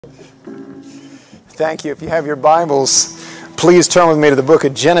Thank you. If you have your Bibles, please turn with me to the book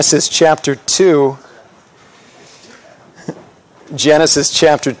of Genesis chapter 2. Genesis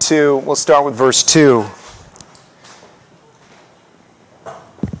chapter 2. We'll start with verse 2.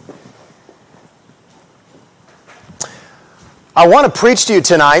 I want to preach to you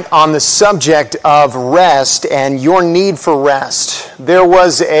tonight on the subject of rest and your need for rest. There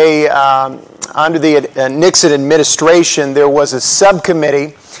was under the Nixon administration, there was a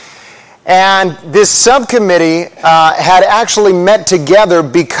subcommittee. And this subcommittee had actually met together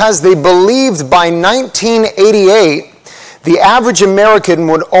because they believed by 1988 the average American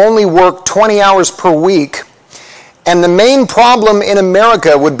would only work 20 hours per week. And the main problem in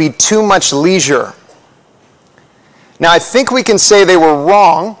America would be too much leisure. Now, I think we can say they were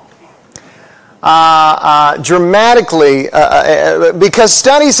wrong dramatically because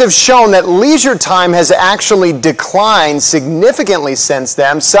studies have shown that leisure time has actually declined significantly since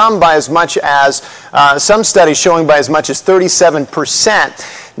then, some studies showing by as much as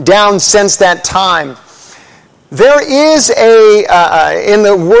 37% down since that time. There is in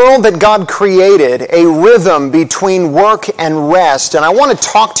the world that God created, a rhythm between work and rest, and I want to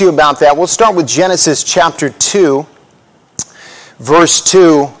talk to you about that. We'll start with Genesis chapter 2, verse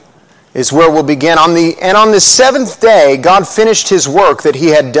 2. Is where we'll begin. On the seventh day, God finished His work that He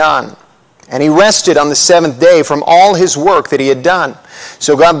had done. And He rested on the seventh day from all His work that He had done.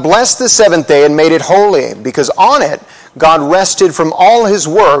 So God blessed the seventh day and made it holy, because on it, God rested from all His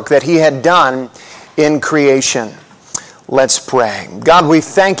work that He had done in creation. Let's pray. God, we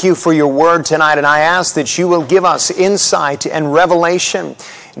thank You for Your word tonight, and I ask that You will give us insight and revelation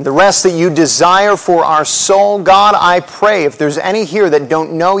and the rest that You desire for our soul. God, I pray if there's any here that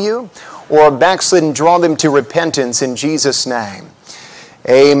don't know You or are backslidden, draw them to repentance in Jesus' name.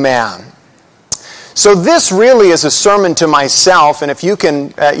 Amen. So this really is a sermon to myself, and if you can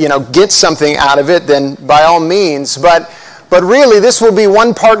get something out of it, then by all means. But really, this will be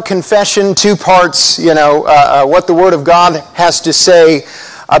one part confession, two parts, what the Word of God has to say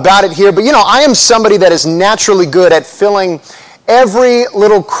about it here. But I am somebody that is naturally good at filling every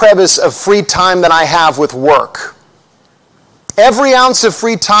little crevice of free time that I have with work. Every ounce of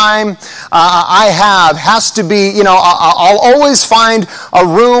free time I have has to be, I'll always find a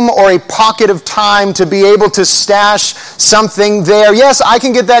room or a pocket of time to be able to stash something there. Yes, I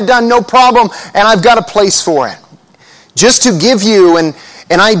can get that done, no problem, and I've got a place for it. Just to give you an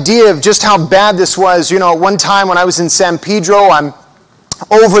idea of just how bad this was, one time when I was in San Pedro, I'm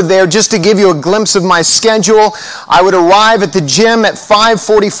over there, just to give you a glimpse of my schedule, I would arrive at the gym at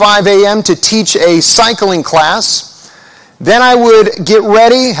 5:45 a.m. to teach a cycling class. Then I would get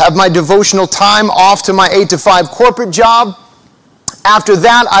ready, have my devotional time off to my 8 to 5 corporate job. After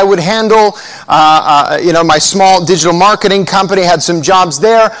that, I would handle, my small digital marketing company, had some jobs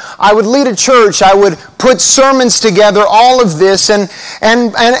there. I would lead a church. I would put sermons together, all of this. And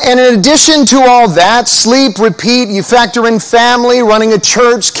in addition to all that, sleep, repeat, you factor in family, running a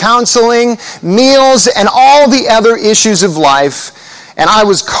church, counseling, meals, and all the other issues of life. And I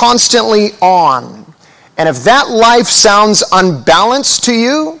was constantly on. And if that life sounds unbalanced to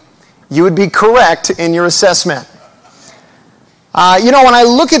you, you would be correct in your assessment. When I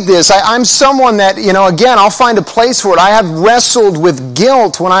look at this, I'm someone that, again, I'll find a place for it. I have wrestled with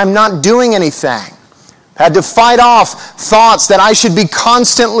guilt when I'm not doing anything. Had to fight off thoughts that I should be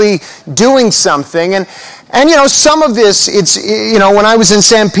constantly doing something. And some of this, when I was in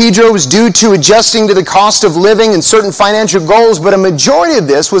San Pedro, it was due to adjusting to the cost of living and certain financial goals, but a majority of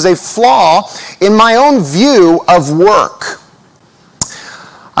this was a flaw in my own view of work.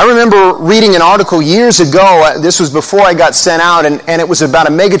 I remember reading an article years ago, this was before I got sent out, and it was about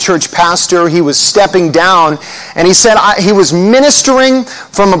a megachurch pastor. He was stepping down, and he said he was ministering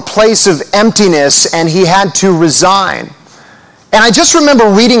from a place of emptiness, and he had to resign. And I just remember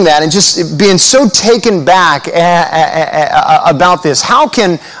reading that and just being so taken back about this. How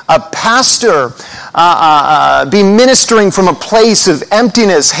can a pastor be ministering from a place of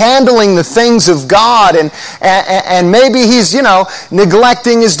emptiness, handling the things of God, and maybe he's,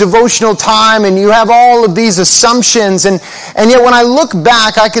 neglecting his devotional time, and you have all of these assumptions, and yet when I look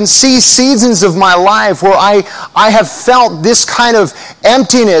back, I can see seasons of my life where I have felt this kind of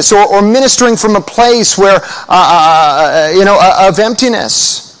emptiness, or ministering from a place where, of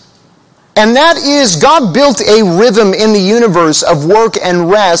emptiness. And that is, God built a rhythm in the universe of work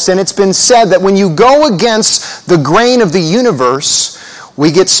and rest, and it's been said that when you go against the grain of the universe,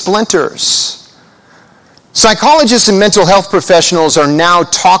 we get splinters. Psychologists and mental health professionals are now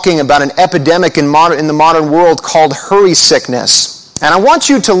talking about an epidemic in the modern world called hurry sickness. And I want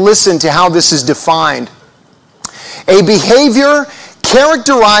you to listen to how this is defined. A behavior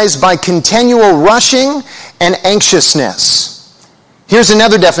characterized by continual rushing and anxiousness. Here's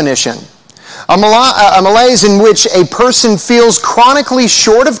another definition. A malaise in which a person feels chronically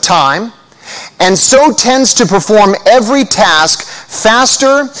short of time and so tends to perform every task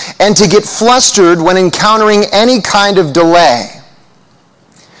faster and to get flustered when encountering any kind of delay.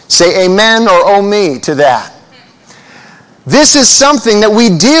 Say amen or oh me to that. This is something that we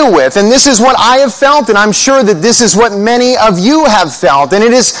deal with, and this is what I have felt, and I'm sure that this is what many of you have felt. And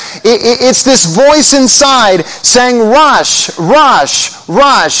it's this voice inside saying, rush, rush,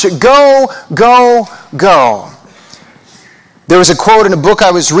 rush, go, go, go. There was a quote in a book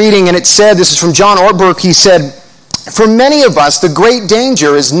I was reading, and it said, this is from John Ortberg, he said, "For many of us, the great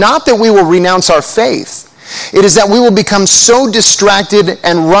danger is not that we will renounce our faith. It is that we will become so distracted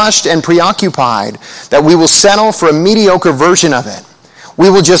and rushed and preoccupied that we will settle for a mediocre version of it. We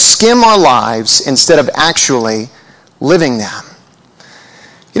will just skim our lives instead of actually living them."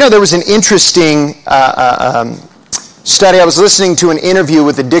 You know, there was an interesting study. I was listening to an interview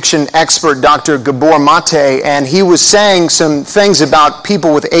with addiction expert Dr. Gabor Mate, and he was saying some things about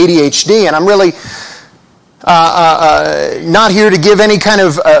people with ADHD, and I'm really not here to give any kind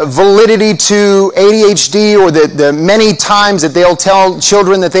of validity to ADHD or the many times that they'll tell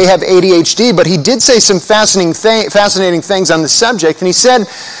children that they have ADHD, but he did say some fascinating things on the subject, and he said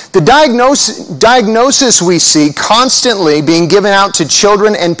the diagnosis we see constantly being given out to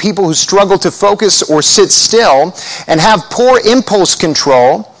children and people who struggle to focus or sit still and have poor impulse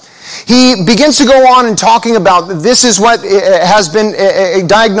control. He begins to go on and talking about this is what has been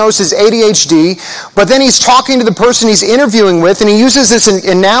diagnosed as ADHD, but then he's talking to the person he's interviewing with, and he uses this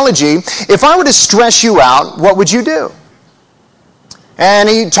analogy. If I were to stress you out, what would you do? And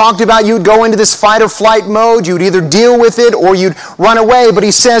he talked about you'd go into this fight or flight mode, you'd either deal with it or you'd run away, but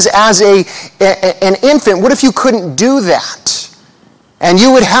he says as an infant, what if you couldn't do that? And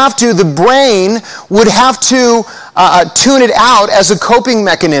you would have to, the brain would have to tune it out as a coping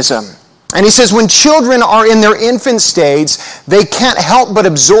mechanism. And he says when children are in their infant stage, they can't help but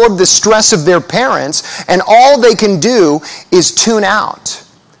absorb the stress of their parents, and all they can do is tune out.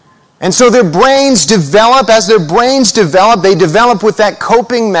 And so their brains develop, as their brains develop, they develop with that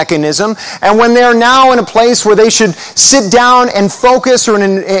coping mechanism. And when they're now in a place where they should sit down and focus, or in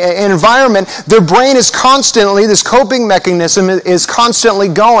an environment, their brain is constantly, this coping mechanism is constantly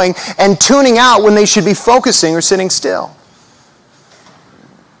going and tuning out when they should be focusing or sitting still.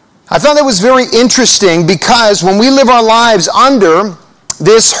 I thought that was very interesting because when we live our lives under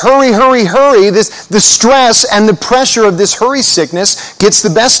this hurry, hurry, hurry, the stress and the pressure of this hurry sickness gets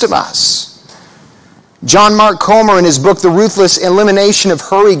the best of us. John Mark Comer, in his book, The Ruthless Elimination of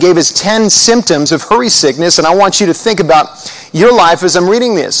Hurry, gave us 10 symptoms of hurry sickness, and I want you to think about your life as I'm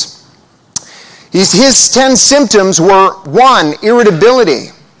reading this. His 10 symptoms were 1, irritability,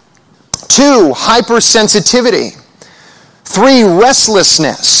 2, hypersensitivity, 3,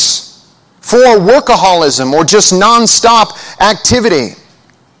 restlessness, 4, workaholism, or just nonstop activity,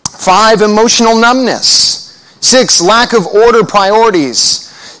 5, emotional numbness, 6, lack of order priorities,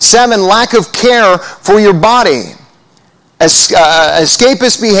 7, lack of care for your body,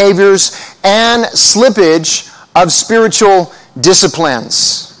 escapist behaviors, and slippage of spiritual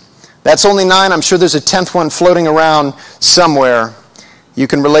disciplines. That's only 9. I'm sure there's a 10th one floating around somewhere. You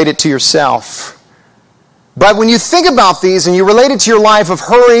can relate it to yourself. But when you think about these and you relate it to your life of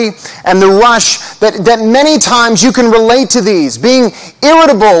hurry and the rush, that many times you can relate to these. Being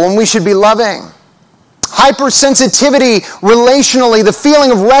irritable when we should be loving. Hypersensitivity relationally, the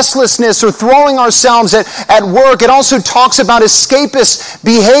feeling of restlessness or throwing ourselves at work. It also talks about escapist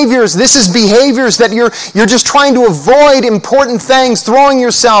behaviors. This is behaviors that you're just trying to avoid important things, throwing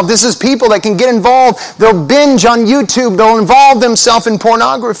yourself. This is people that can get involved. They'll binge on YouTube. They'll involve themselves in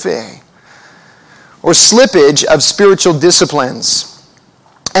pornography. Or slippage of spiritual disciplines.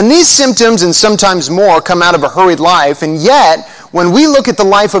 And these symptoms, and sometimes more, come out of a hurried life, and yet, when we look at the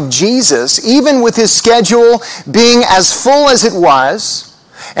life of Jesus, even with his schedule being as full as it was,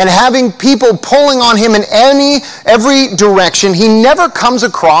 and having people pulling on him in every direction, he never comes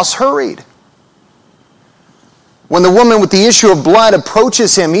across hurried. When the woman with the issue of blood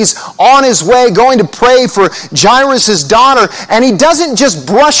approaches him, he's on his way going to pray for Jairus' daughter, and he doesn't just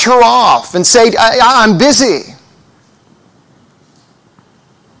brush her off and say, I'm busy.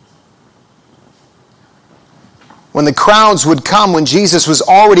 When the crowds would come, when Jesus was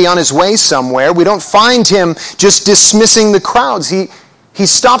already on his way somewhere, we don't find him just dismissing the crowds. He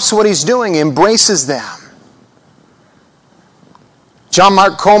stops what he's doing, embraces them. John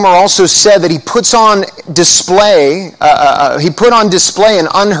Mark Comer also said that he puts on display, an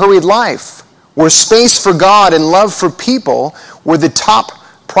unhurried life, where space for God and love for people were the top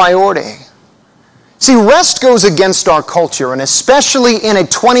priority. See, rest goes against our culture, and especially in a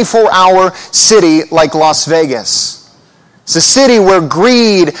 24-hour city like Las Vegas. It's a city where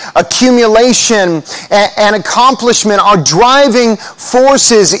greed, accumulation, and accomplishment are driving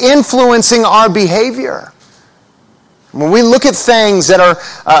forces influencing our behavior. When we look at things that are,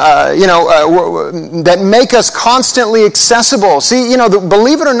 that make us constantly accessible. See,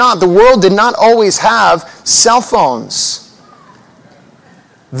 believe it or not, the world did not always have cell phones.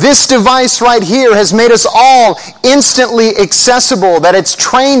 This device right here has made us all instantly accessible, that it's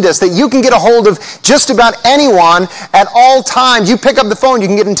trained us, that you can get a hold of just about anyone at all times. You pick up the phone, you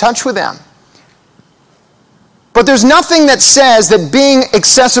can get in touch with them. But there's nothing that says that being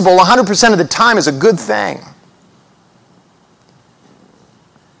accessible 100% of the time is a good thing.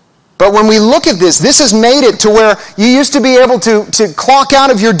 But when we look at this has made it to where you used to be able to clock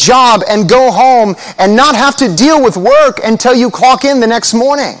out of your job and go home and not have to deal with work until you clock in the next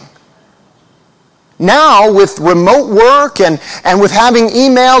morning. Now, with remote work and with having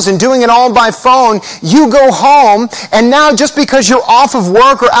emails and doing it all by phone, you go home, and now just because you're off of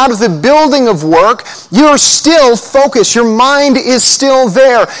work or out of the building of work, you're still focused. Your mind is still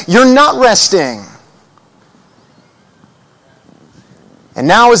there. You're not resting. And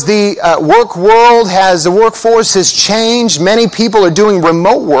now as the workforce has changed, many people are doing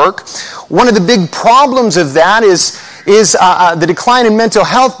remote work. One of the big problems of that is the decline in mental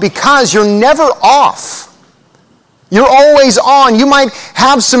health, because you're never off. You're always on. You might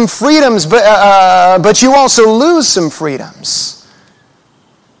have some freedoms, but you also lose some freedoms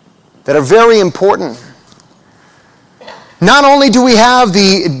that are very important. Not only do we have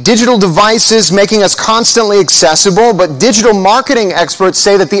the digital devices making us constantly accessible, but digital marketing experts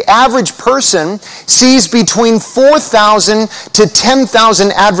say that the average person sees between 4,000 to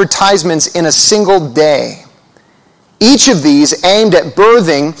 10,000 advertisements in a single day. Each of these aimed at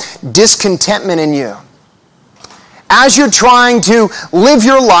birthing discontentment in you. As you're trying to live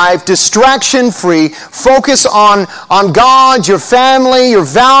your life distraction-free, focus on God, your family, your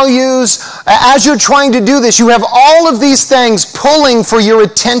values. As you're trying to do this, you have all of these things pulling for your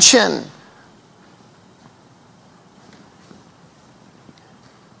attention.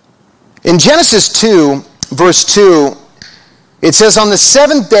 In Genesis 2, verse 2, it says, "On the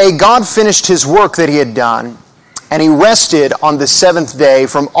seventh day God finished his work that he had done, and he rested on the seventh day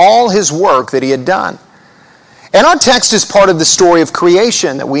from all his work that he had done." And our text is part of the story of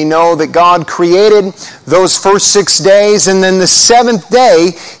creation, that we know that God created those first 6 days, and then the seventh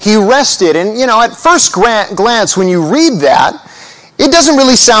day he rested. And, at first glance, when you read that, it doesn't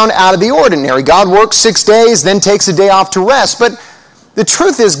really sound out of the ordinary. God works 6 days, then takes a day off to rest. But the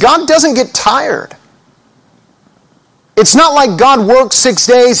truth is, God doesn't get tired. It's not like God works 6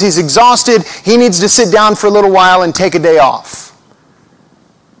 days, he's exhausted, he needs to sit down for a little while and take a day off.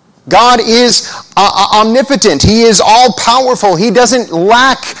 God is omnipotent. He is all-powerful. He doesn't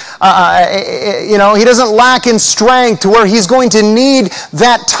lack, he doesn't lack in strength to where he's going to need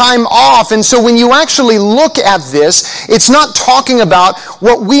that time off. And so when you actually look at this, it's not talking about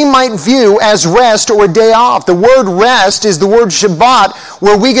what we might view as rest or a day off. The word rest is the word Shabbat,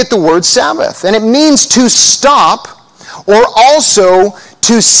 where we get the word Sabbath. And it means to stop, or also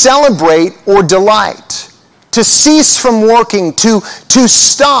to celebrate or delight. To cease from working, to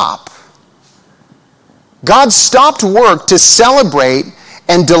stop. God stopped work to celebrate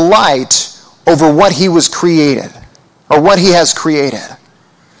and delight over what he was created, or what he has created.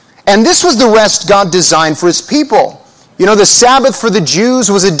 And this was the rest God designed for his people. The Sabbath for the Jews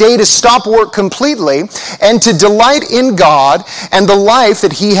was a day to stop work completely and to delight in God and the life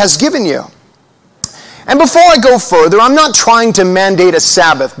that he has given you. And before I go further, I'm not trying to mandate a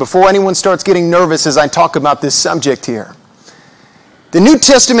Sabbath before anyone starts getting nervous as I talk about this subject here. The New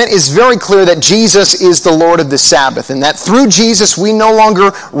Testament is very clear that Jesus is the Lord of the Sabbath, and that through Jesus we no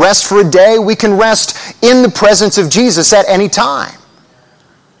longer rest for a day, we can rest in the presence of Jesus at any time.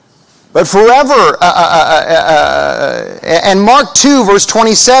 But forever, and Mark 2, verse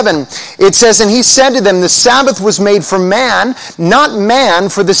 27, it says, "And he said to them, the Sabbath was made for man, not man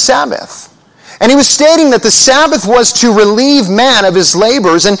for the Sabbath." And he was stating that the Sabbath was to relieve man of his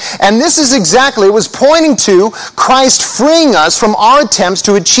labors. And this is exactly, it was pointing to Christ freeing us from our attempts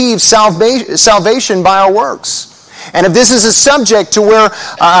to achieve salvation by our works. And if this is a subject to where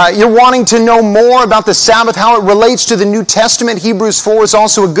you're wanting to know more about the Sabbath, how it relates to the New Testament, Hebrews 4 is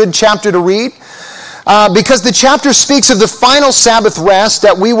also a good chapter to read. Because the chapter speaks of the final Sabbath rest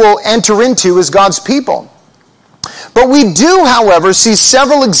that we will enter into as God's people. But we do, however, see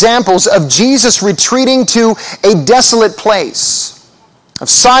several examples of Jesus retreating to a desolate place. of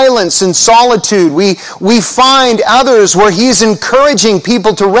silence and solitude. We find others where he's encouraging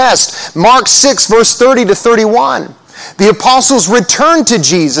people to rest. Mark 6, verse 30 to 31. The apostles returned to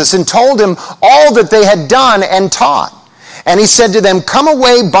Jesus and told him all that they had done and taught. And he said to them, "Come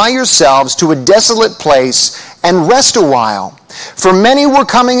away by yourselves to a desolate place and rest a while. For many were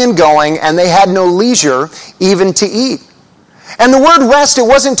coming and going, and they had no leisure even to eat." And the word rest, it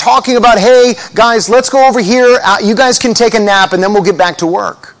wasn't talking about, hey, guys, let's go over here. You guys can take a nap, and then we'll get back to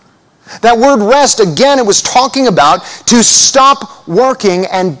work. That word rest, again, it was talking about to stop working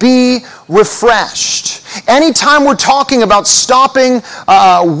and be refreshed. Anytime we're talking about stopping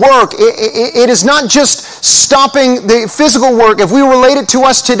work, it is not just stopping the physical work. If we relate it to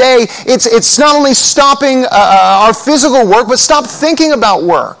us today, it's not only stopping our physical work, but stop thinking about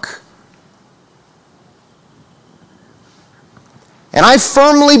work. And I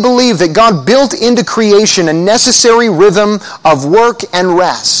firmly believe that God built into creation a necessary rhythm of work and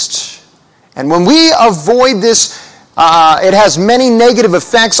rest. And when we avoid this, it has many negative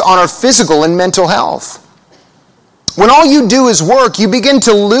effects on our physical and mental health. When all you do is work, you begin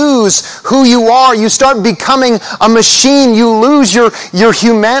to lose who you are. You start becoming a machine. You lose your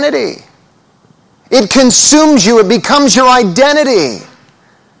humanity. It consumes you. It becomes your identity.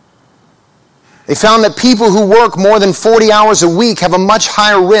 They found that people who work more than 40 hours a week have a much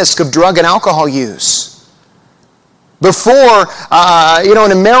higher risk of drug and alcohol use. Before,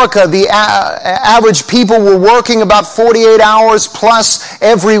 in America, the average people were working about 48 hours plus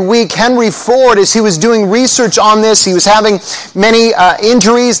every week. Henry Ford, as he was doing research on this, he was having many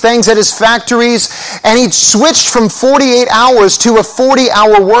injuries, things at his factories, and he switched from 48 hours to a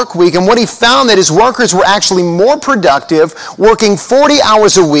 40-hour work week. And what he found that his workers were actually more productive working 40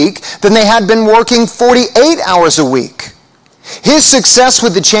 hours a week than they had been working 48 hours a week. His success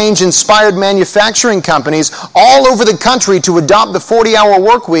with the change inspired manufacturing companies all over the country to adopt the 40-hour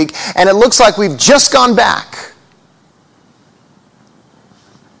work week, and it looks like we've just gone back.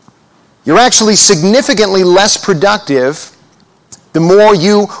 You're actually significantly less productive the more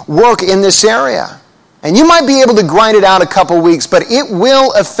you work in this area. And you might be able to grind it out a couple weeks, but it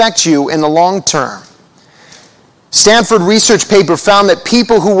will affect you in the long term. Stanford research paper found that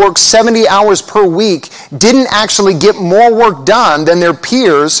people who work 70 hours per week didn't actually get more work done than their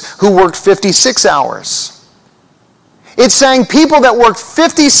peers who worked 56 hours. It's saying people that worked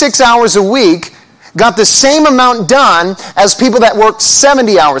 56 hours a week got the same amount done as people that worked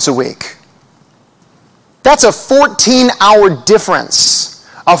 70 hours a week. That's a 14-hour difference,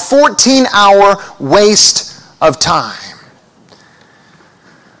 a 14-hour waste of time.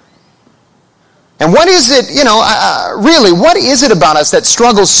 And what is it, really, what is it about us that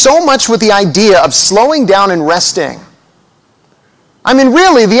struggles so much with the idea of slowing down and resting? I mean,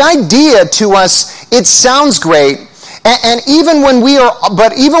 really, the idea to us, it sounds great. And even when we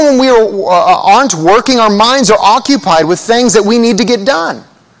aren't working, our minds are occupied with things that we need to get done.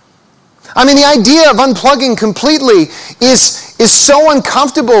 I mean, the idea of unplugging completely is so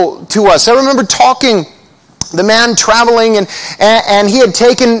uncomfortable to us. I remember talking the man traveling, and he had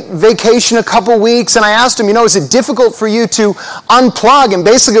taken vacation a couple weeks, and I asked him, is it difficult for you to unplug? And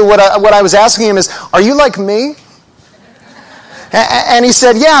basically what I was asking him is, are you like me? And he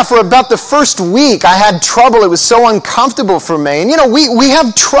said, yeah, for about the first week I had trouble. It was so uncomfortable for me. And we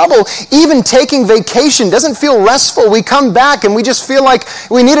have trouble even taking vacation. It doesn't feel restful. We come back and we just feel like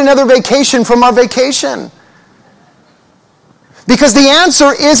we need another vacation from our vacation. Because the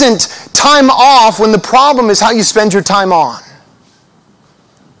answer isn't time off when the problem is how you spend your time on.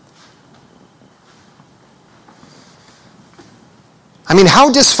 I mean,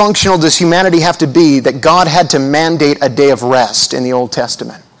 how dysfunctional does humanity have to be that God had to mandate a day of rest in the Old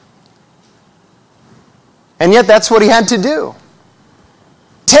Testament? And yet that's what he had to do.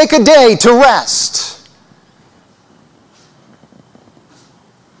 Take a day to rest.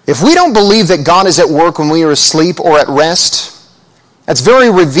 If we don't believe that God is at work when we are asleep or at rest, that's very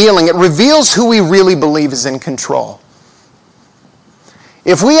revealing. It reveals who we really believe is in control.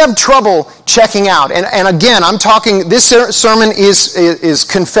 If we have trouble checking out, and again, I'm talking, this sermon is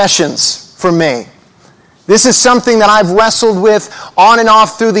confessions for me. This is something that I've wrestled with on and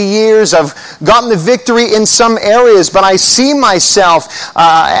off through the years. I've gotten the victory in some areas, but I see myself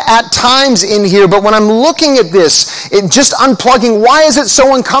at times in here. But when I'm looking at this, just unplugging, why is it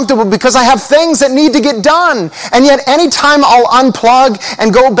so uncomfortable? Because I have things that need to get done. And yet anytime I'll unplug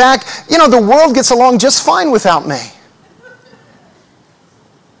and go back, the world gets along just fine without me.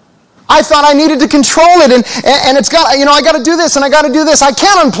 I thought I needed to control it, and it's got, I got to do this and I got to do this. I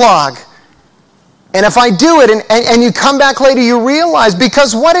can't unplug. And if I do it and you come back later, you realize,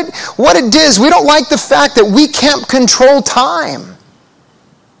 because what it is, we don't like the fact that we can't control time.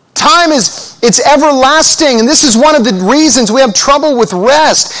 Time it's everlasting, and this is one of the reasons we have trouble with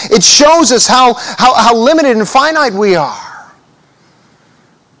rest. It shows us how limited and finite we are.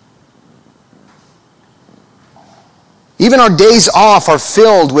 Even our days off are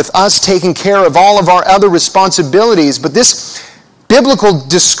filled with us taking care of all of our other responsibilities, but this biblical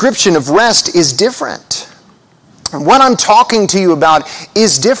description of rest is different. And what I'm talking to you about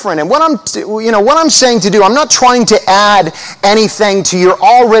is different. And what I'm saying to do, I'm not trying to add anything to your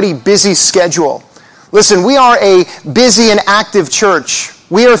already busy schedule. Listen, we are a busy and active church.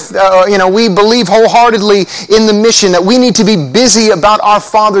 We we believe wholeheartedly in the mission that we need to be busy about our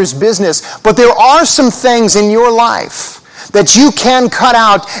Father's business. But there are some things in your life that you can cut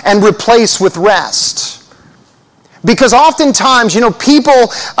out and replace with rest. Because oftentimes,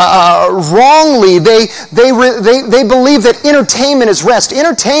 people wrongly, they believe that entertainment is rest.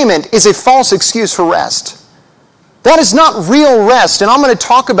 Entertainment is a false excuse for rest. That is not real rest, and I'm going to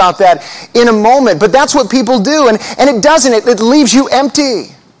talk about that in a moment. But that's what people do, and it doesn't. It leaves you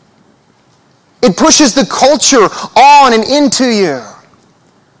empty. It pushes the culture on and into you.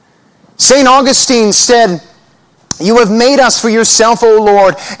 St. Augustine said, "You have made us for yourself, O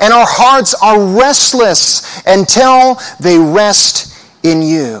Lord, and our hearts are restless until they rest in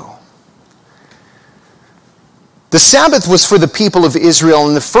you." The Sabbath was for the people of Israel,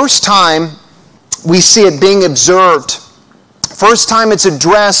 and the first time we see it being observed, first time it's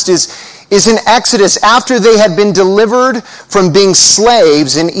addressed is in Exodus, after they had been delivered from being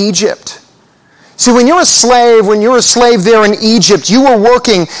slaves in Egypt. See, when you're a slave there in Egypt, you were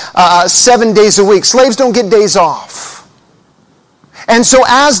working 7 days a week. Slaves don't get days off. And so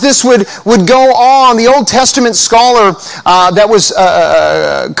as this would go on, the Old Testament scholar that was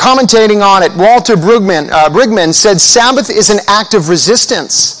commentating on it, Walter Brigman, said Sabbath is an act of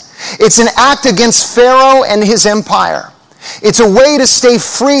resistance. It's an act against Pharaoh and his empire. It's a way to stay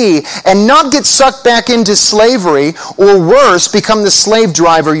free and not get sucked back into slavery, or worse, become the slave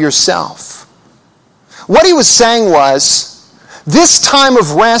driver yourself. What he was saying was, this time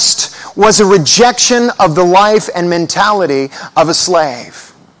of rest was a rejection of the life and mentality of a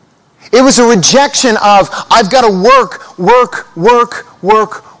slave. It was a rejection of, I've got to work.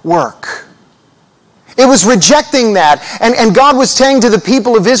 It was rejecting that. And God was saying to the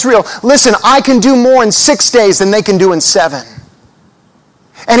people of Israel, listen, I can do more in 6 days than they can do in 7.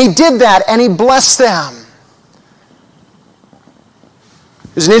 And he did that, and he blessed them.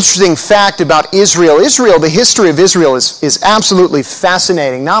 There's an interesting fact about Israel. The history of Israel is absolutely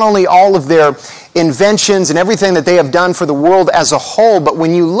fascinating. Not only all of their inventions and everything that they have done for the world as a whole, but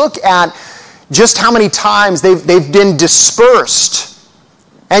when you look at just how many times they've been dispersed.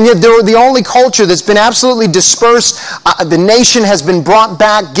 And yet they're the only culture that's been absolutely dispersed. The nation has been brought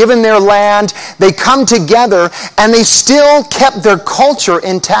back, given their land. They come together, and they still kept their culture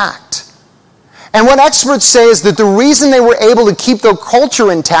intact. And what experts say is that the reason they were able to keep their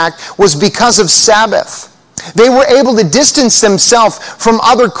culture intact was because of Sabbath. They were able to distance themselves from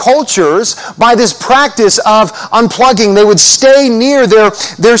other cultures by this practice of unplugging. They would stay near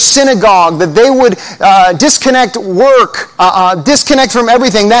their synagogue, that they would disconnect work, disconnect from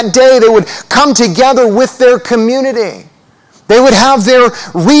everything. That day they would come together with their community. They would have their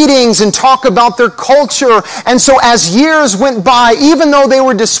readings and talk about their culture. And so as years went by, even though they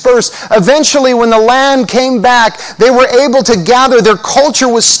were dispersed, eventually when the land came back, they were able to gather. Their culture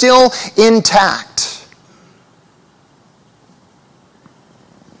was still intact.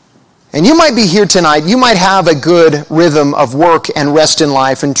 And you might be here tonight, you might have a good rhythm of work and rest in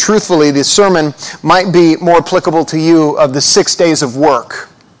life, and truthfully, this sermon might be more applicable to you of the 6 days of work.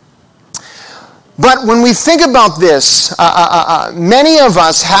 But when we think about this, many of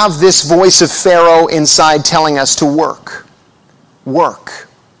us have this voice of Pharaoh inside telling us to work,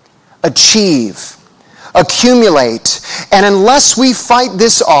 achieve, accumulate, and unless we fight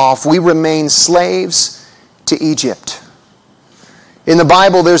this off, we remain slaves to Egypt. In the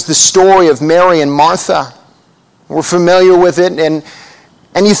Bible, there's the story of Mary and Martha. We're familiar with it. And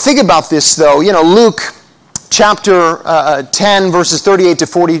you think about this, though. Luke chapter 10, verses 38 to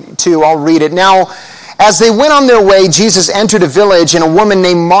 42. I'll read it. Now, as they went on their way, Jesus entered a village, and a woman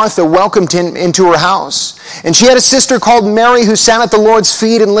named Martha welcomed him into her house. And she had a sister called Mary who sat at the Lord's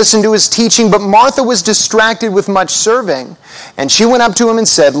feet and listened to his teaching. But Martha was distracted with much serving. And she went up to him and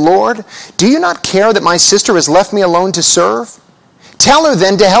said, "Lord, do you not care that my sister has left me alone to serve? Tell her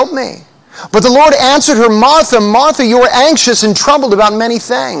then to help me." But the Lord answered her, "Martha, Martha, you are anxious and troubled about many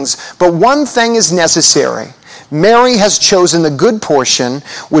things, but one thing is necessary. Mary has chosen the good portion,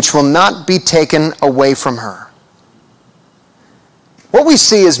 which will not be taken away from her." What we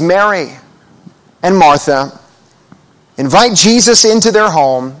see is Mary and Martha invite Jesus into their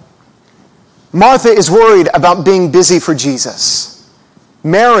home, Martha is worried about being busy for Jesus.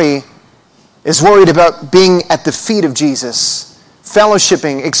 Mary is worried about being at the feet of Jesus,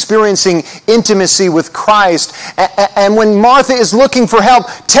 fellowshipping, experiencing intimacy with Christ. And when Martha is looking for help,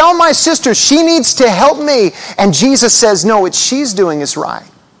 tell my sister she needs to help me. And Jesus says, no, what she's doing is right.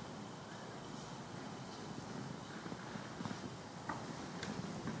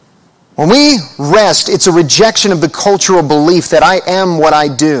 When we rest, it's a rejection of the cultural belief that I am what I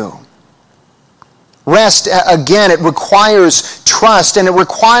do. Rest, again, it requires trust, and it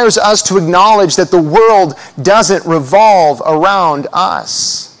requires us to acknowledge that the world doesn't revolve around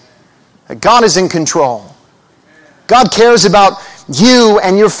us. That God is in control. God cares about you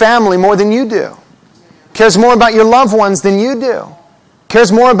and your family more than you do. Cares more about your loved ones than you do.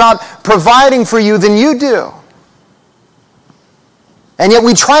 Cares more about providing for you than you do. And yet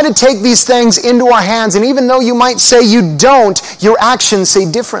we try to take these things into our hands, and even though you might say you don't, your actions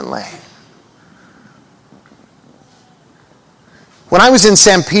say differently. When I was in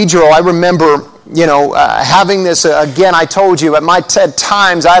San Pedro, I remember, having this, again, I told you, at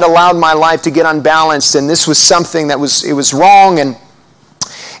times I had allowed my life to get unbalanced, and this was something that was wrong, and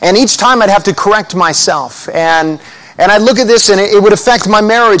each time I'd have to correct myself. And I'd look at this, and it would affect my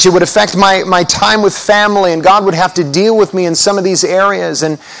marriage, it would affect my time with family, and God would have to deal with me in some of these areas.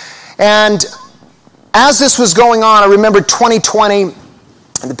 And as this was going on, I remember 2020,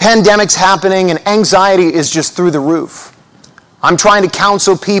 the pandemic's happening, and anxiety is just through the roof. I'm trying to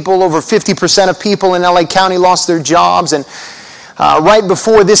counsel people. Over 50% of people in LA County lost their jobs. And right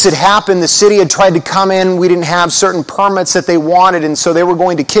before this had happened, the city had tried to come in. We didn't have certain permits that they wanted, and so they were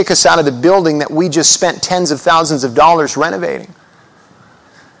going to kick us out of the building that we just spent tens of thousands of dollars renovating.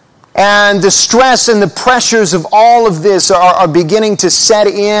 And the stress and the pressures of all of this are beginning to set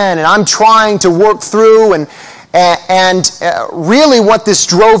in, and I'm trying to work through. And really what this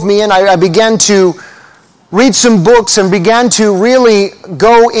drove me in, I began to read some books and began to really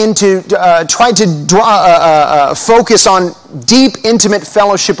go into, try to focus on deep, intimate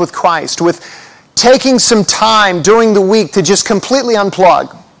fellowship with Christ, with taking some time during the week to just completely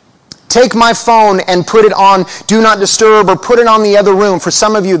unplug. Take my phone and put it on Do Not Disturb, or put it on the other room. For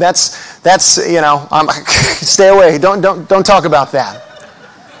some of you, that's stay away. Don't talk about that.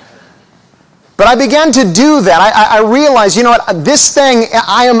 But I began to do that. I realized, this thing,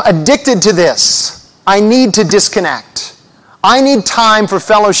 I am addicted to this. I need to disconnect. I need time for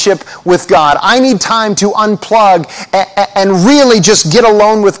fellowship with God. I need time to unplug and really just get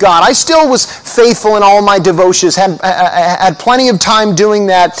alone with God. I still was faithful in all my devotions, had plenty of time doing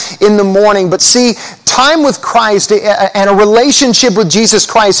that in the morning. But see, time with Christ and a relationship with Jesus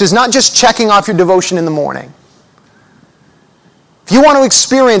Christ is not just checking off your devotion in the morning. If you want to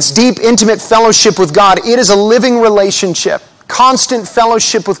experience deep, intimate fellowship with God, it is a living relationship. Constant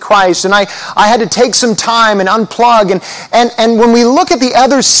fellowship with Christ. And I had to take some time and unplug. And when we look at the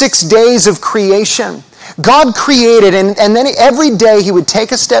other 6 days of creation, God created, and then every day He would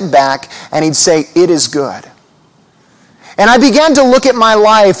take a step back and He'd say, it is good. And I began to look at my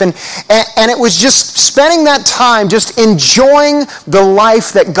life, and it was just spending that time just enjoying the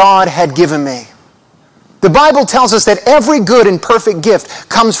life that God had given me. The Bible tells us that every good and perfect gift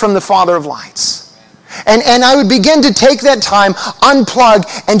comes from the Father of lights. And I would begin to take that time,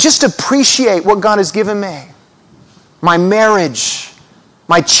 unplug, and just appreciate what God has given me. My marriage,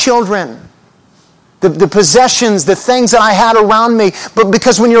 my children, the possessions, the things that I had around me. But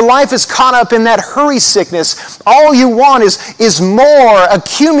because when your life is caught up in that hurry sickness, all you want is more,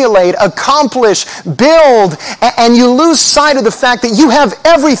 accumulate, accomplish, build, and you lose sight of the fact that you have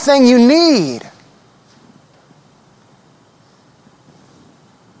everything you need.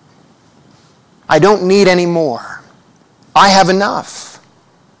 I don't need any more. I have enough.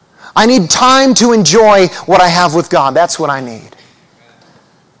 I need time to enjoy what I have with God. That's what I need.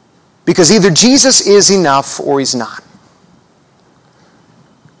 Because either Jesus is enough or He's not.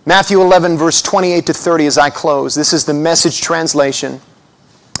 Matthew 11, verse 28 to 30 as I close. This is the Message translation.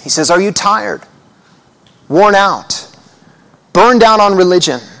 He says, are you tired? Worn out? Burned out on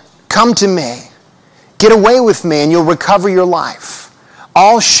religion? Come to me. Get away with me and you'll recover your life.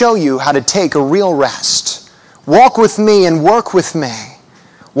 I'll show you how to take a real rest. Walk with me and work with me.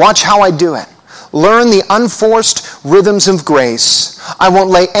 Watch how I do it. Learn the unforced rhythms of grace. I won't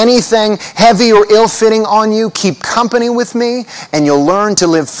lay anything heavy or ill-fitting on you. Keep company with me, and you'll learn to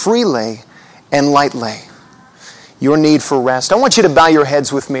live freely and lightly. Your need for rest. I want you to bow your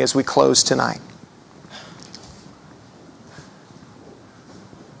heads with me as we close tonight.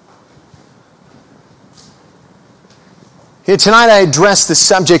 Here tonight I addressed the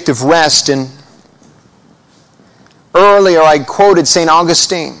subject of rest, and earlier I quoted St.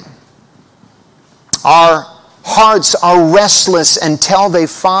 Augustine. Our hearts are restless until they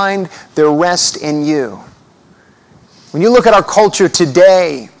find their rest in you. When you look at our culture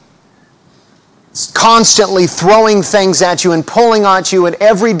today, it's constantly throwing things at you and pulling at you in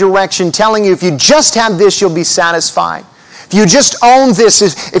every direction, telling you if you just have this, you'll be satisfied. If you just own this,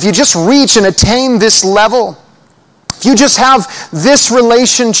 if you just reach and attain this level, if you just have this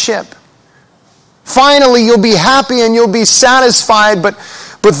relationship, finally you'll be happy and you'll be satisfied. But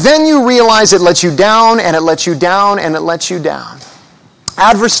then you realize it lets you down, and it lets you down, and it lets you down.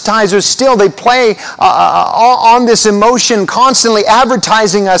 Advertisers still, they play on this emotion, constantly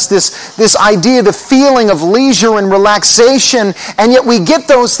advertising us this idea, the feeling of leisure and relaxation, and yet we get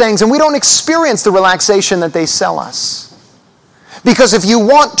those things and we don't experience the relaxation that they sell us. Because if you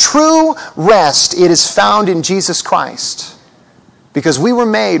want true rest, it is found in Jesus Christ. Because we were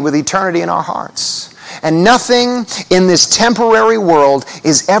made with eternity in our hearts. And nothing in this temporary world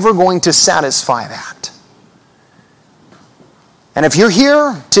is ever going to satisfy that. And if you're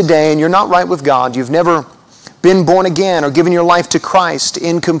here today and you're not right with God, you've never been born again or given your life to Christ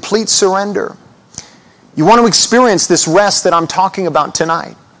in complete surrender, you want to experience this rest that I'm talking about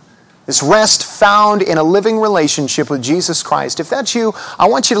tonight. This rest found in a living relationship with Jesus Christ. If that's you, I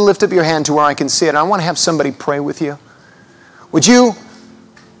want you to lift up your hand to where I can see it. I want to have somebody pray with you. Would you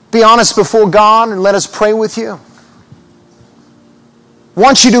be honest before God and let us pray with you? I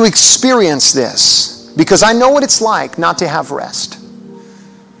want you to experience this because I know what it's like not to have rest.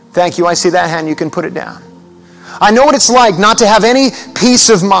 Thank you. I see that hand. You can put it down. I know what it's like not to have any peace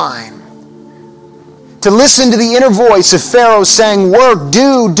of mind. To listen to the inner voice of Pharaoh saying, work,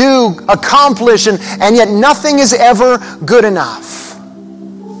 do, accomplish, and yet nothing is ever good enough.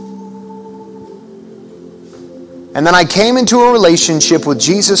 And then I came into a relationship with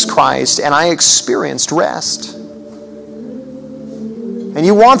Jesus Christ and I experienced rest. And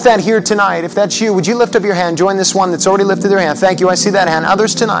you want that here tonight. If that's you, would you lift up your hand? Join this one that's already lifted their hand. Thank you. I see that hand.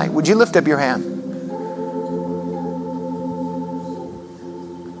 Others tonight, would you lift up your hand?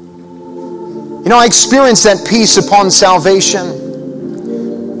 You know, I experienced that peace upon salvation.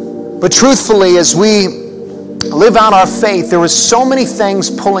 But truthfully, as we live out our faith, there are so many things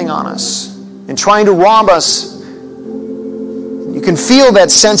pulling on us and trying to rob us. You can feel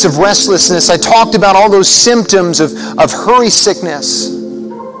that sense of restlessness. I talked about all those symptoms of hurry sickness.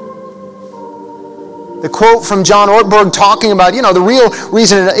 The quote from John Ortberg talking about, the real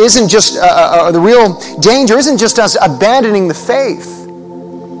reason it isn't just, the real danger isn't just us abandoning the faith.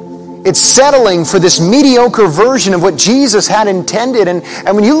 It's settling for this mediocre version of what Jesus had intended. And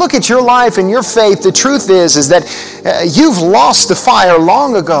when you look at your life and your faith, the truth is that you've lost the fire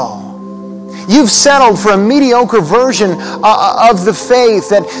long ago. You've settled for a mediocre version of the faith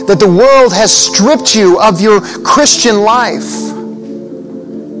that the world has stripped you of your Christian life.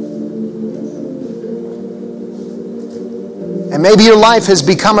 And maybe your life has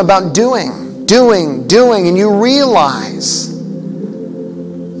become about doing, and you realize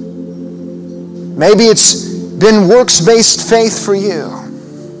maybe it's been works-based faith for you.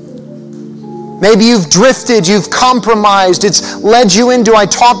 Maybe you've drifted, you've compromised. It's led you into, I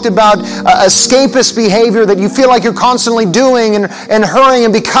talked about escapist behavior that you feel like you're constantly doing and hurrying.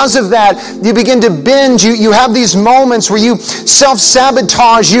 And because of that, you begin to binge. You have these moments where you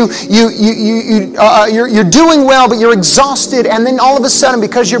self-sabotage. You're doing well, but you're exhausted. And then all of a sudden,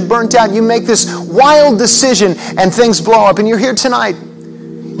 because you're burnt out, you make this wild decision and things blow up. And you're here tonight.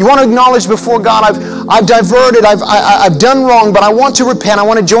 You want to acknowledge before God, I've diverted, I've done wrong, but I want to repent. I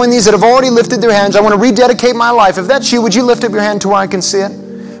want to join these that have already lifted their hands. I want to rededicate my life. If that's you, would you lift up your hand to where I can see it?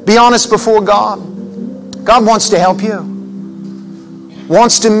 Be honest before God. God wants to help you.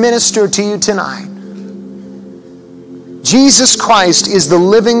 Wants to minister to you tonight. Jesus Christ is the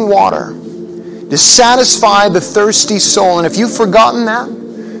living water to satisfy the thirsty soul. And if you've forgotten that,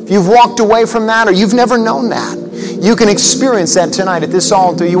 if you've walked away from that, or you've never known that, you can experience that tonight at this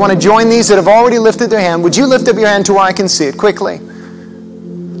altar. You want to join these that have already lifted their hand? Would you lift up your hand to where I can see it? Quickly.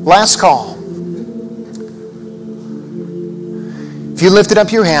 Last call. If you lifted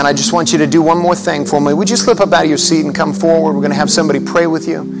up your hand, I just want you to do one more thing for me. Would you slip up out of your seat and come forward? We're going to have somebody pray with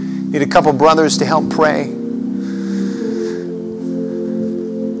you. Need a couple brothers to help pray.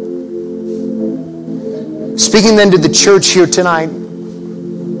 Speaking then to the church here tonight.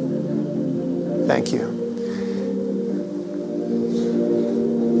 Thank you.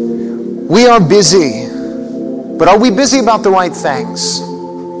 We are busy, but are we busy about the right things?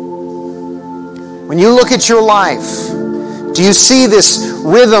 When you look at your life, do you see this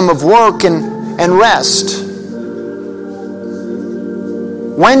rhythm of work and rest?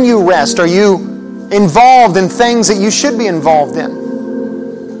 When you rest, are you involved in things that you should be involved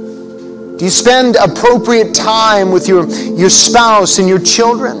in? Do you spend appropriate time with your spouse and your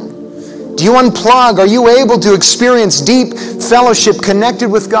children? Do you unplug? Are you able to experience deep fellowship connected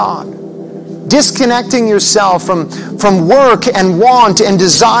with God? Disconnecting yourself from work and want and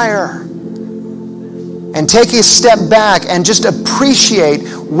desire. And take a step back and just appreciate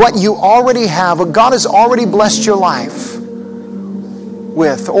what you already have, what God has already blessed your life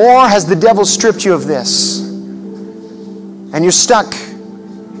with. Or has the devil stripped you of this? And you're stuck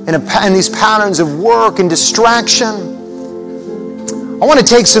in these patterns of work and distraction. I want to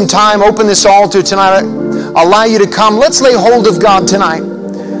take some time, open this altar tonight, allow you to come. Let's lay hold of God tonight.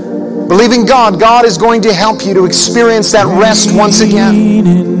 Believing God is going to help you to experience that rest once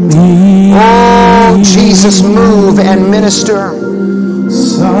again. Oh, Jesus, move and minister. You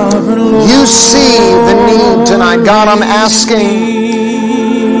see the need tonight. God, I'm asking,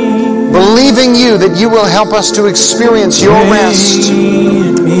 believing you that you will help us to experience your rest.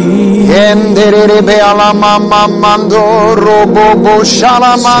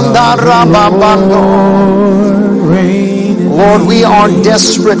 Lord, we are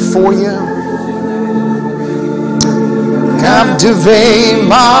desperate for you. Captivate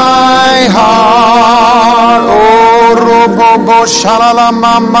my heart. Oh, robobo,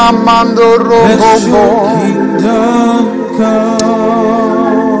 shalalamama, mando, robobo.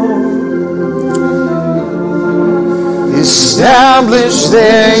 Establish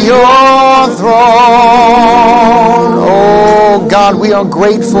there your throne. Oh God, we are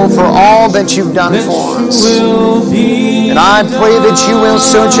grateful for all that you've done for us. And I pray that you will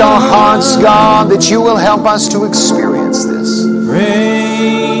search our hearts, God, that you will help us to experience this.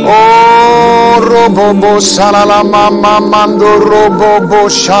 Oh, robobo salalamama mando robobo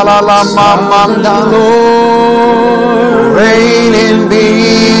shalalamamanda. Reign in me.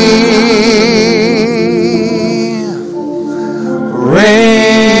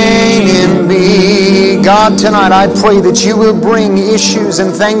 Reign in me. God, tonight I pray that you will bring issues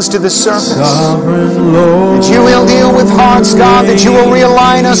and things to the surface. That you will deal with hearts, God. That you will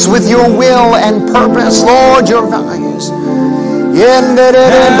realign us with your will and purpose. Lord, your values.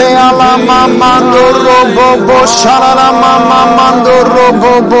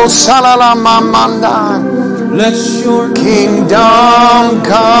 Let your kingdom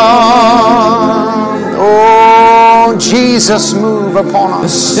come. Oh, Jesus, move upon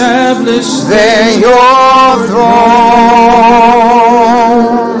us. Establish there your throne.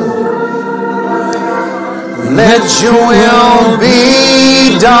 Let your will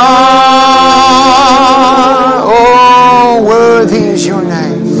be done. Oh, worthy is your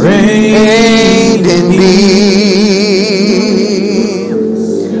name. Reign in me.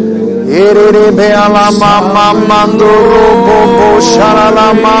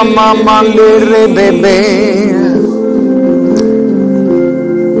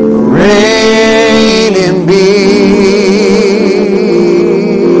 Reign in me,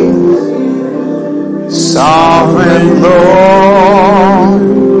 sovereign Lord.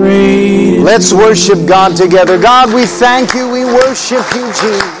 Let's worship God together. God, we thank you. We worship you,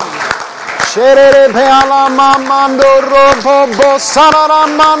 Jesus.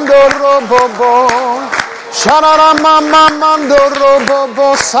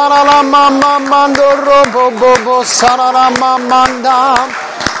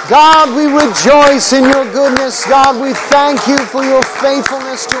 God, we rejoice in your goodness. God, we thank you for your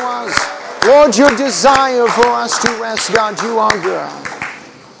faithfulness to us. Lord, your desire for us to rest. God, you are good.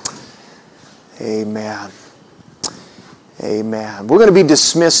 Amen. Amen. We're going to be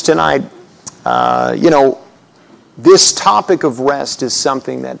dismissed tonight. This topic of rest is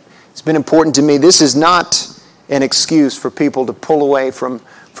something that has been important to me. This is not an excuse for people to pull away from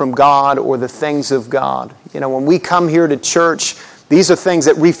God or the things of God. When we come here to church, these are things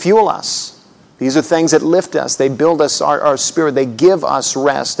that refuel us. These are things that lift us. They build us, our spirit. They give us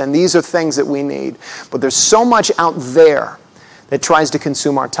rest. And these are things that we need. But there's so much out there that tries to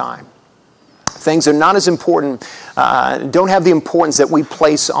consume our time. Things are not as important, don't have the importance that we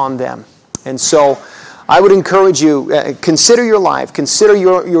place on them. And so I would encourage you, consider your life, consider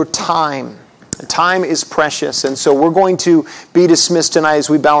your time. Time is precious. And so we're going to be dismissed tonight as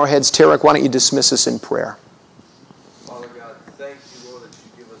we bow our heads. Tarek, why don't you dismiss us in prayer? Father God, thank you, Lord, that you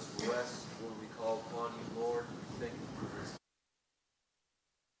give us rest when we call upon you, Lord. Thank you for this